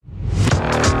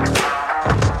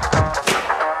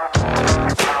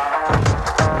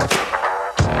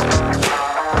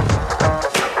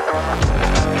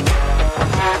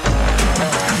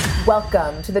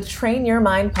Welcome to the Train Your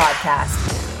Mind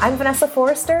podcast. I'm Vanessa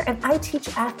Forrester, and I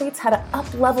teach athletes how to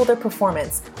up-level their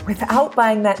performance without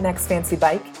buying that next fancy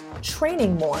bike,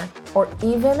 training more, or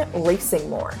even racing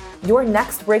more. Your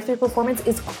next breakthrough performance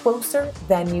is closer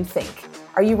than you think.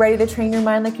 Are you ready to train your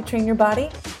mind like you train your body?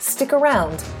 Stick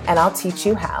around, and I'll teach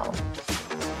you how.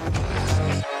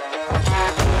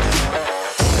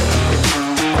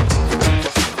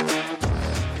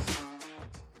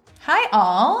 Hi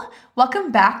all,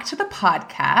 welcome back to the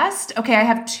podcast. Okay, I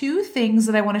have two things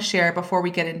that I want to share before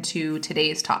we get into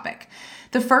today's topic.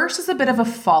 The first is a bit of a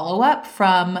follow-up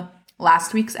from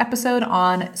last week's episode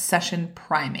on session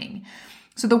priming.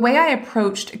 So the way I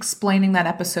approached explaining that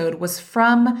episode was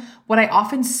from what I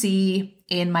often see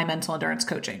in my mental endurance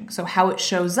coaching. So how it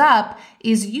shows up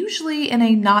is usually in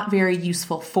a not very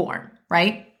useful form,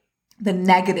 right? The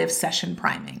negative session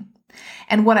priming.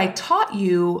 And what I taught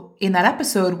you in that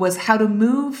episode was how to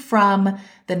move from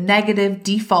the negative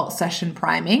default session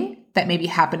priming that may be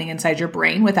happening inside your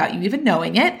brain without you even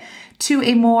knowing it to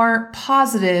a more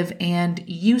positive and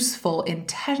useful,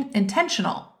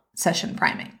 intentional session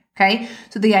priming. Okay.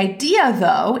 So the idea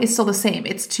though is still the same.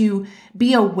 It's to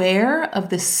be aware of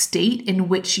the state in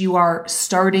which you are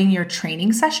starting your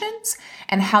training sessions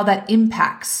and how that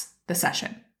impacts the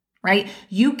session, right?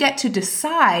 You get to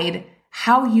decide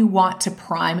how you want to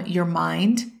prime your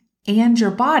mind and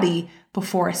your body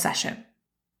before a session.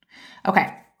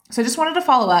 Okay, so I just wanted to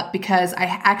follow up because I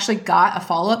actually got a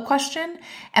follow-up question.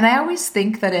 And I always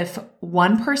think that if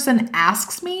one person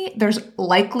asks me, there's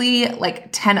likely like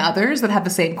 10 others that have the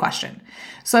same question.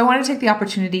 So I want to take the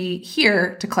opportunity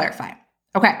here to clarify.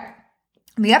 Okay,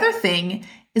 and the other thing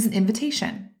is an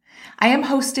invitation. I am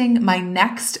hosting my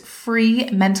next free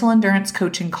mental endurance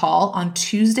coaching call on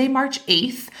Tuesday, March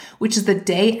 8th, which is the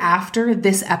day after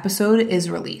this episode is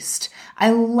released. I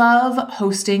love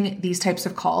hosting these types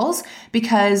of calls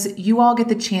because you all get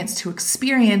the chance to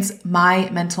experience my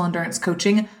mental endurance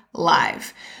coaching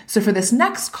live. So for this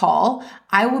next call,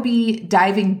 I will be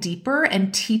diving deeper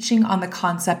and teaching on the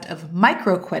concept of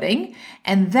micro quitting,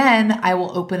 and then I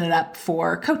will open it up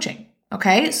for coaching.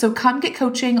 Okay, so come get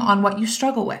coaching on what you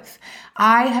struggle with.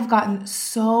 I have gotten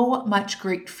so much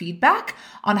great feedback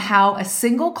on how a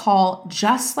single call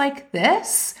just like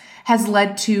this has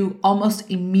led to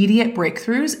almost immediate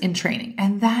breakthroughs in training.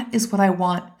 And that is what I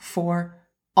want for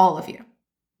all of you.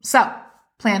 So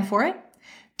plan for it.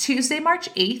 Tuesday,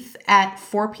 March 8th at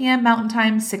 4 p.m. Mountain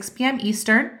Time, 6 p.m.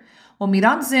 Eastern. We'll meet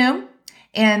on Zoom.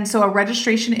 And so a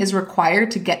registration is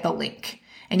required to get the link.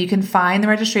 And you can find the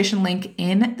registration link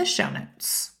in the show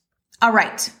notes. All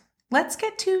right, let's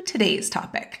get to today's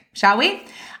topic, shall we?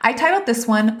 I titled this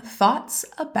one, Thoughts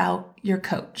About Your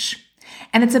Coach.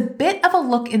 And it's a bit of a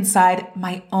look inside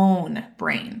my own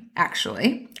brain,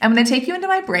 actually. I'm going to take you into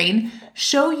my brain,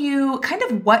 show you kind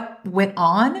of what went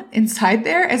on inside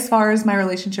there as far as my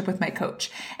relationship with my coach,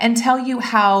 and tell you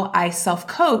how I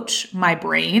self-coach my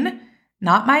brain,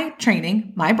 not my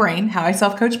training, my brain, how I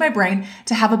self-coach my brain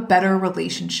to have a better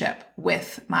relationship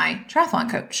with my triathlon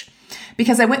coach.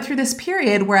 Because I went through this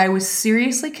period where I was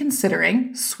seriously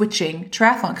considering switching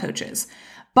triathlon coaches,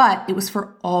 but it was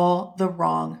for all the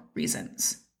wrong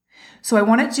reasons. So I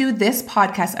want to do this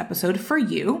podcast episode for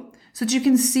you so that you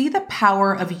can see the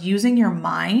power of using your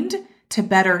mind to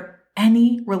better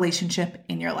any relationship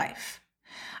in your life.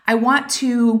 I want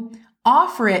to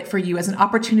offer it for you as an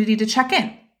opportunity to check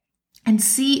in and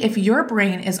see if your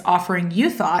brain is offering you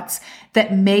thoughts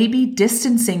that may be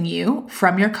distancing you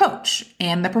from your coach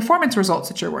and the performance results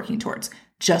that you're working towards,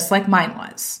 just like mine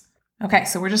was. Okay,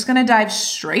 so we're just going to dive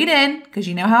straight in because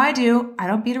you know how I do. I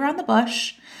don't beat around the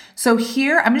bush. So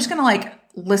here, I'm just going to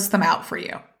list them out for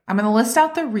you. I'm going to list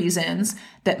out the reasons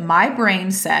that my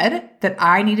brain said that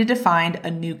I needed to find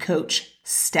a new coach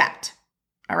stat.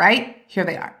 All right, here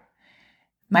they are.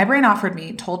 My brain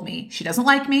told me she doesn't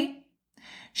like me.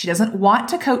 She doesn't want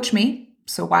to coach me,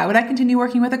 so why would I continue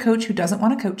working with a coach who doesn't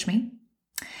want to coach me?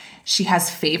 She has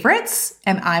favorites,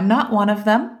 and I'm not one of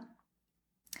them.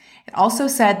 It also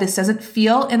said this doesn't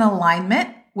feel in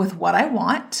alignment with what I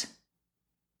want.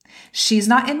 She's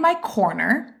not in my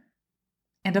corner.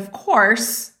 And of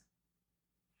course,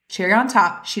 cherry on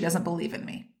top, she doesn't believe in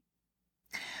me.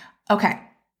 Okay,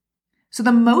 so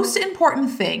the most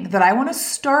important thing that I want to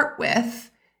start with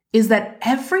is that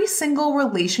every single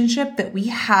relationship that we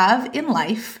have in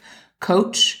life,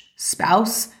 coach,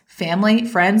 spouse, family,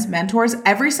 friends, mentors,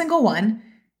 every single one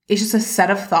is just a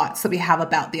set of thoughts that we have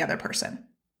about the other person.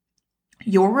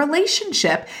 Your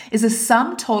relationship is a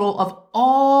sum total of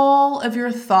all of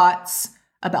your thoughts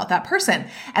about that person.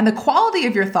 And the quality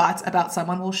of your thoughts about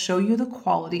someone will show you the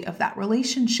quality of that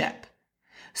relationship.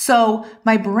 So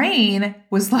my brain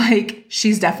was like,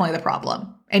 she's definitely the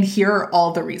problem. And here are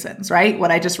all the reasons, right?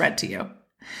 What I just read to you.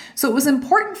 So it was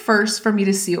important first for me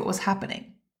to see what was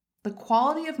happening. The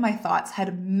quality of my thoughts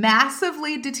had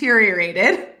massively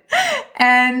deteriorated,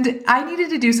 and I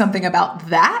needed to do something about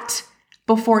that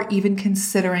before even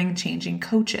considering changing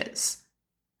coaches.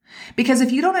 Because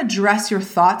if you don't address your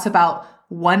thoughts about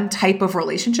one type of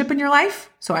relationship in your life,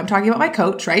 so I'm talking about my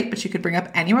coach, right? But you could bring up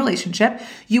any relationship,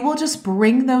 you will just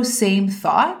bring those same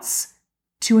thoughts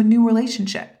to a new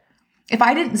relationship. If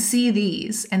I didn't see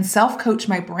these and self-coach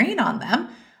my brain on them,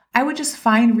 I would just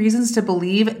find reasons to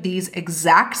believe these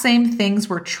exact same things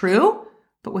were true,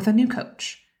 but with a new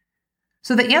coach.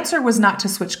 So the answer was not to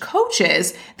switch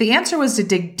coaches. The answer was to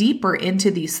dig deeper into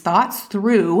these thoughts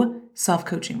through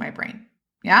self-coaching my brain.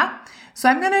 Yeah? So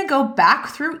I'm going to go back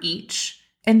through each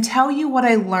and tell you what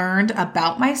I learned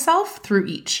about myself through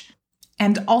each,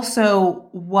 and also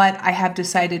what I have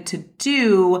decided to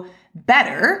do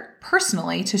better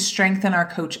personally to strengthen our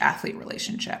coach-athlete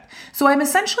relationship. So I'm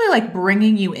essentially like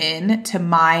bringing you in to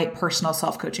my personal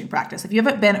self-coaching practice. If you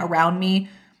haven't been around me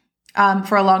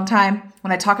for a long time,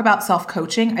 when I talk about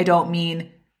self-coaching, I don't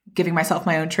mean giving myself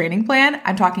my own training plan.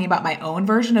 I'm talking about my own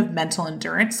version of mental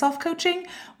endurance self-coaching,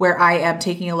 where I am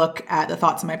taking a look at the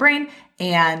thoughts in my brain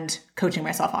and coaching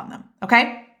myself on them.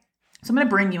 Okay? So I'm going to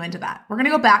bring you into that. We're going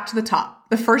to go back to the top.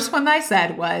 The first one that I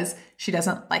said was, she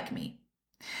doesn't like me.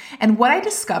 And what I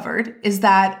discovered is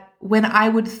that when I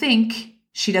would think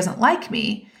she doesn't like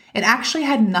me, it actually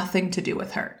had nothing to do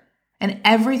with her and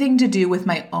everything to do with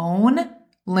my own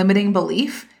limiting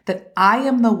belief that I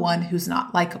am the one who's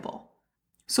not likable.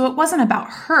 So it wasn't about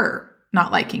her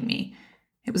not liking me.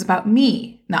 It was about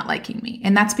me not liking me.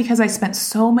 And that's because I spent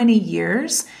so many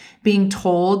years being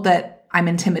told that I'm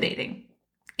intimidating.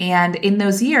 And in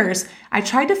those years, I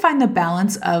tried to find the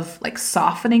balance of like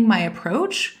softening my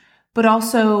approach, but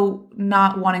also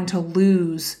not wanting to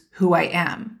lose who I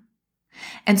am.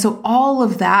 And so all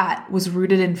of that was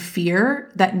rooted in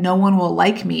fear that no one will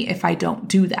like me if I don't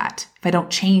do that, if I don't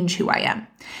change who I am.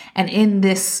 And in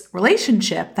this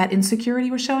relationship, that insecurity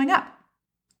was showing up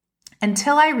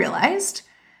until I realized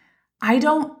I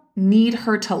don't need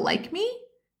her to like me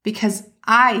because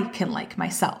I can like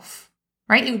myself,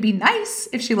 right? It would be nice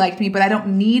if she liked me, but I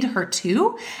don't need her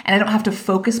to, and I don't have to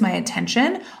focus my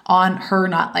attention on her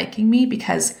not liking me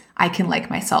because I can like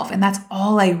myself. And that's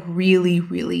all I really,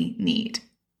 really need.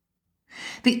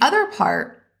 The other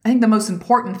part, I think the most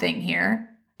important thing here,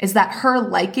 is that her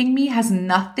liking me has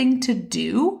nothing to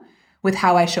do with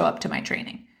how I show up to my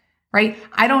training, right?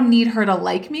 I don't need her to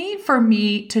like me for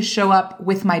me to show up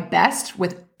with my best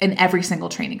in every single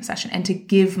training session and to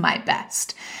give my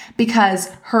best, because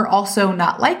her also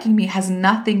not liking me has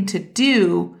nothing to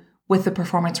do with the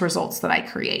performance results that I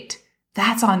create.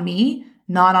 That's on me,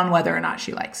 not on whether or not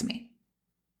she likes me.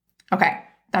 Okay,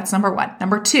 that's number one.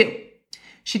 Number two,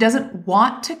 she doesn't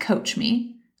want to coach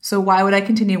me. So why would I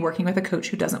continue working with a coach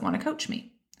who doesn't want to coach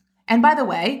me? And by the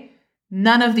way,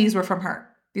 none of these were from her.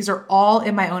 These are all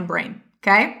in my own brain.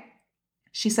 Okay.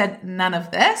 She said none of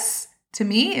this to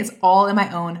me is all in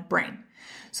my own brain.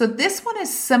 So this one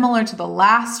is similar to the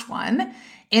last one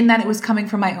in that it was coming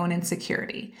from my own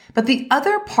insecurity. But the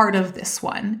other part of this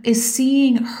one is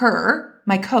seeing her,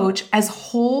 my coach, as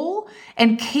whole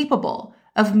and capable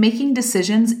of making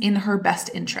decisions in her best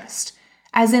interest.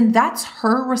 As in, that's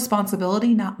her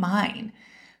responsibility, not mine.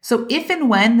 So if and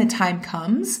when the time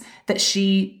comes that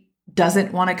she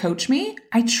doesn't want to coach me,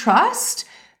 I trust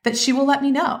that she will let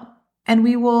me know and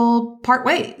we will part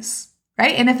ways,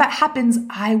 right? And if that happens,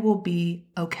 I will be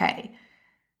okay.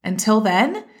 Until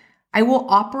then, I will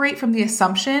operate from the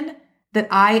assumption that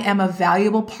I am a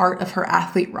valuable part of her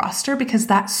athlete roster because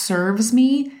that serves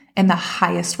me in the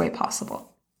highest way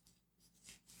possible.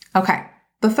 Okay,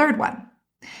 the third one.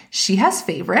 She has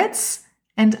favorites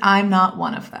and I'm not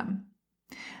one of them.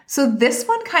 So this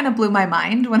one kind of blew my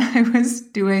mind when I was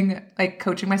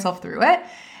coaching myself through it.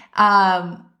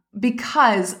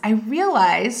 Because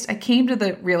I came to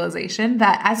the realization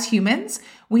that as humans,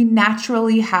 we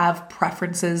naturally have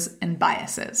preferences and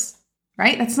biases,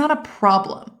 right? That's not a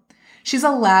problem. She's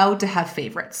allowed to have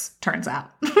favorites, turns out.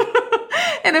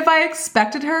 And if I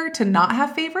expected her to not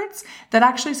have favorites, that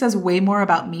actually says way more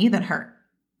about me than her.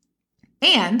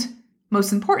 And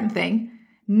most important thing,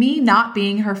 me not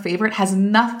being her favorite has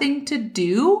nothing to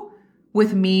do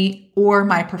with me or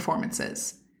my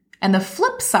performances. And the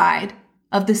flip side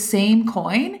of the same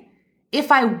coin,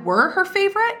 if I were her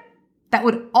favorite, that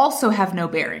would also have no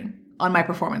bearing on my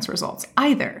performance results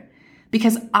either,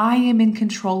 because I am in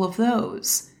control of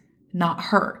those, not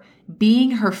her.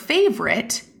 Being her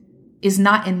favorite is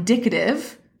not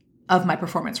indicative of my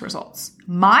performance results.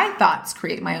 My thoughts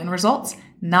create my own results,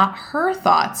 not her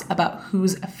thoughts about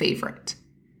who's a favorite.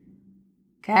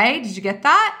 Okay, did you get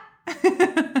that?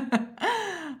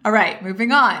 All right,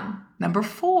 moving on. Number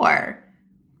 4,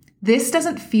 this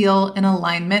doesn't feel in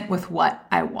alignment with what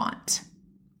I want.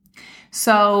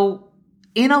 So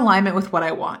in alignment with what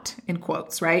I want, in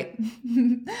quotes, right?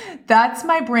 That's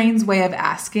my brain's way of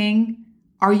asking,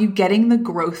 are you getting the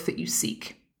growth that you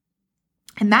seek?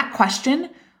 And that question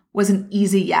was an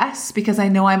easy yes, because I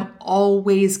know I'm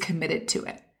always committed to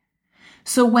it.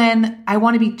 So when I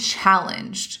want to be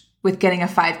challenged with getting a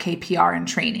 5K PR in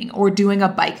training or doing a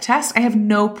bike test, I have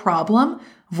no problem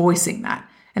voicing that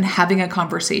and having a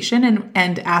conversation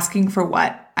and asking for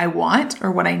what I want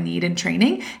or what I need in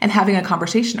training and having a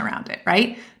conversation around it,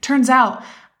 right? Turns out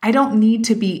I don't need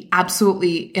to be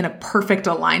absolutely in a perfect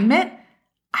alignment.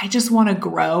 I just want to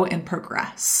grow and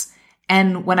progress.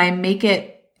 And when I make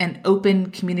it an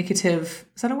open, communicative,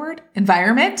 is that a word?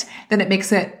 Environment, then it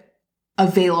makes it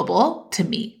available to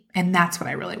me. And that's what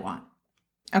I really want.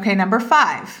 Okay, number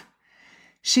 5,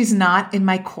 she's not in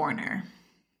my corner.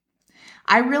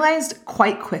 I realized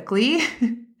quite quickly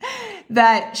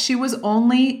that she was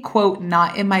only, quote,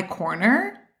 not in my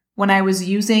corner when I was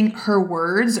using her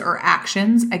words or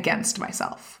actions against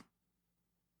myself.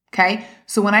 Okay,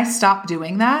 so when I stopped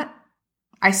doing that,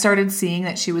 I started seeing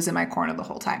that she was in my corner the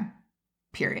whole time.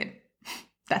 Period.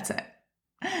 That's it.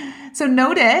 So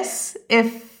notice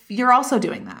if you're also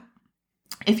doing that.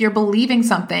 If you're believing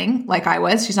something like I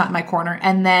was, she's not in my corner,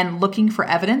 and then looking for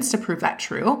evidence to prove that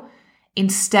true,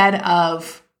 instead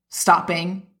of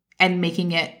stopping and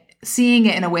seeing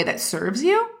it in a way that serves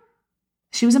you,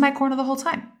 she was in my corner the whole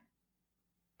time.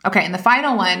 Okay, and the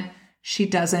final one, she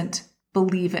doesn't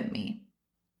believe in me.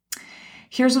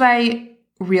 Here's what I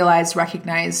realized,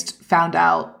 recognized, found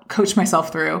out, coached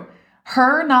myself through.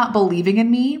 Her not believing in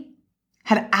me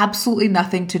had absolutely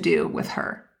nothing to do with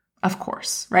her, of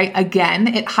course, right? Again,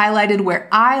 it highlighted where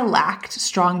I lacked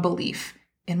strong belief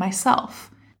in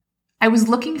myself. I was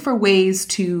looking for ways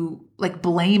to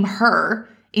blame her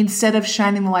instead of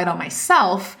shining the light on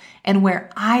myself and where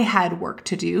I had work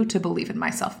to do to believe in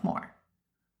myself more.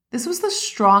 This was the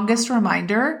strongest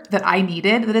reminder that I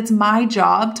needed, that it's my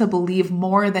job to believe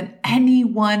more than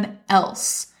anyone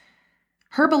else.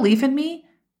 Her belief in me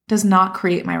does not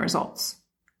create my results.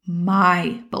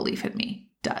 My belief in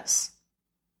me does.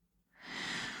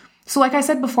 So like I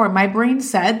said before, my brain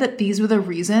said that these were the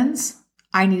reasons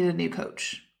I needed a new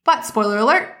coach. But spoiler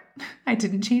alert, I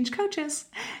didn't change coaches,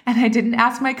 and I didn't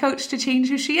ask my coach to change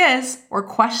who she is or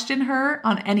question her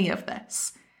on any of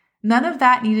this. None of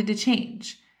that needed to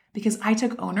change because I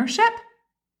took ownership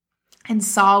and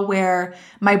saw where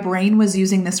my brain was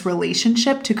using this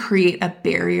relationship to create a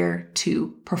barrier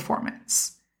to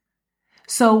performance.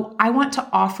 So I want to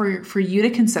offer for you to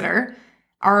consider,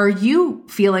 are you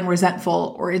feeling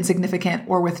resentful or insignificant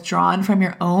or withdrawn from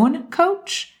your own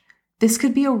coach? This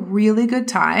could be a really good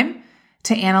time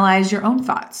to analyze your own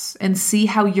thoughts and see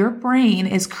how your brain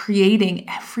is creating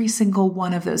every single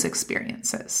one of those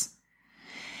experiences.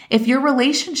 If your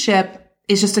relationship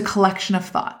is just a collection of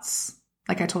thoughts,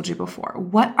 like I told you before,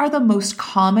 what are the most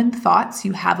common thoughts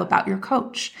you have about your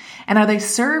coach? And are they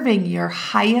serving your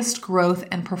highest growth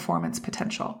and performance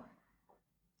potential?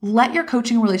 Let your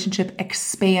coaching relationship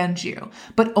expand you,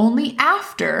 but only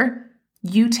after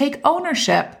you take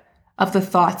ownership of the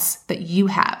thoughts that you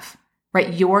have,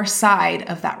 right? Your side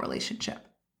of that relationship.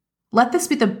 Let this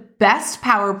be the best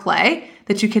power play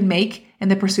that you can make in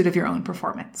the pursuit of your own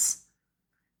performance.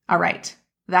 All right.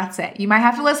 That's it. You might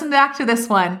have to listen back to this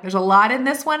one. There's a lot in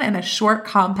this one in a short,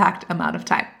 compact amount of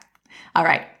time. All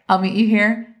right. I'll meet you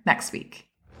here next week.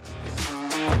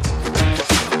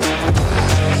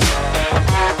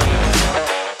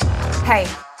 Hey,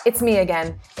 it's me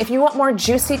again. If you want more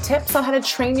juicy tips on how to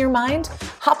train your mind,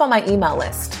 hop on my email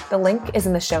list. The link is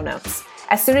in the show notes.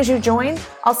 As soon as you join,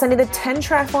 I'll send you the 10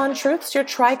 triathlon truths your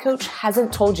tri coach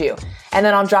hasn't told you. And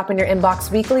then I'll drop in your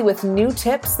inbox weekly with new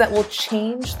tips that will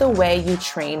change the way you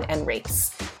train and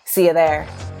race. See you there.